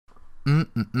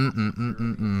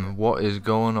What is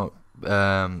going on,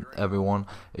 everyone?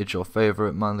 It's your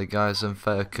favorite manly guy,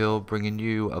 SyntheticKill, bringing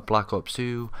you a Black Ops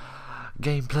 2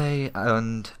 gameplay.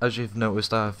 And as you've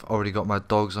noticed, I've already got my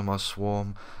dogs on my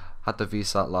swarm. Had the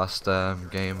VSAT last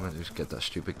game, and just get that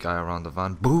stupid guy around the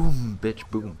van. Boom, bitch,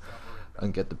 boom,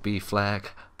 and get the B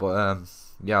flag. But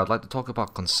yeah, I'd like to talk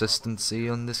about consistency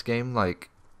on this game.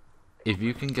 Like, if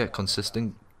you can get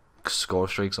consistent score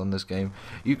streaks on this game,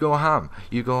 you go ham.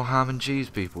 You go ham and cheese,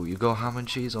 people. You go ham and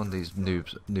cheese on these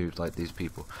noobs like these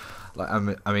people. Like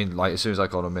I mean, like as soon as I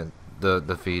got them in,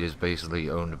 the feed is basically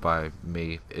owned by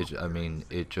me.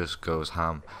 It just goes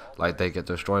ham. Like they get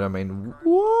destroyed. I mean,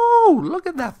 whoa! Look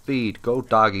at that feed. Go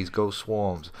doggies, go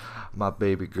swarms. My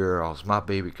baby girls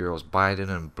biting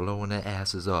and blowing their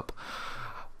asses up.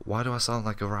 Why do I sound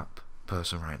like a rap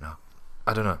person right now?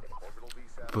 I don't know.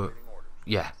 But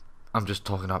yeah, I'm just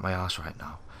talking out my ass right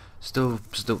now. Still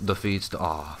the feeds.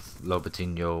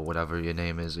 Lobatinho, whatever your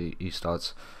name is, he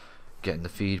starts getting the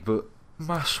feed. But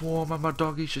my swarm and my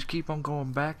doggies just keep on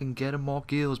going back and getting more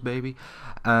kills, baby.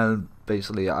 And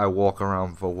basically, I walk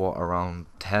around for what, around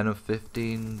 10 or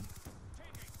 15.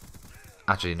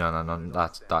 Actually, no,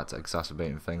 that's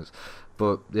exacerbating things.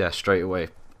 But yeah, straight away,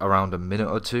 around a minute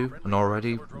or two, and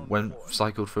already went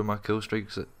cycled through my kill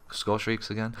streaks, score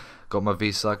streaks again. Got my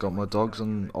VSAT, got my dogs,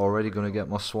 and already gonna get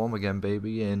my swarm again,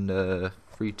 baby. In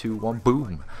 3, 2, 1,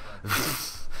 boom.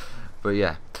 But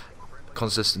yeah,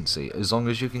 consistency. As long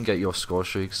as you can get your score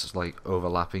streaks like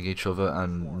overlapping each other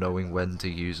and knowing when to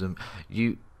use them,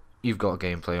 you've got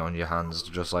gameplay on your hands,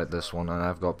 just like this one. And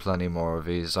I've got plenty more of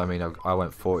these. I mean, I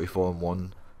went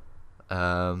 44-1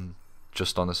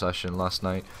 just on a session last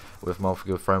night with my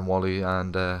good friend Wally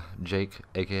and Jake,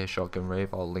 aka Shotgun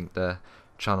Rave. I'll link their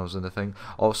channels in the thing.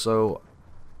 Also,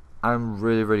 I'm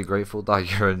really grateful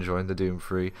that you're enjoying the Doom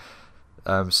 3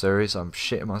 series. I'm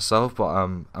shitting myself, but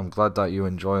I'm glad that you're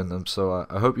enjoying them. So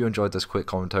I hope you enjoyed this quick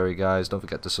commentary, guys. Don't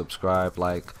forget to subscribe,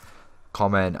 like,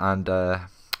 comment, and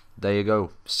there you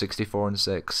go.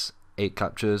 64-6, 8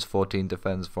 captures, 14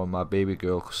 defense from my baby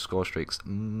girl score streaks.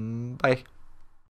 Bye.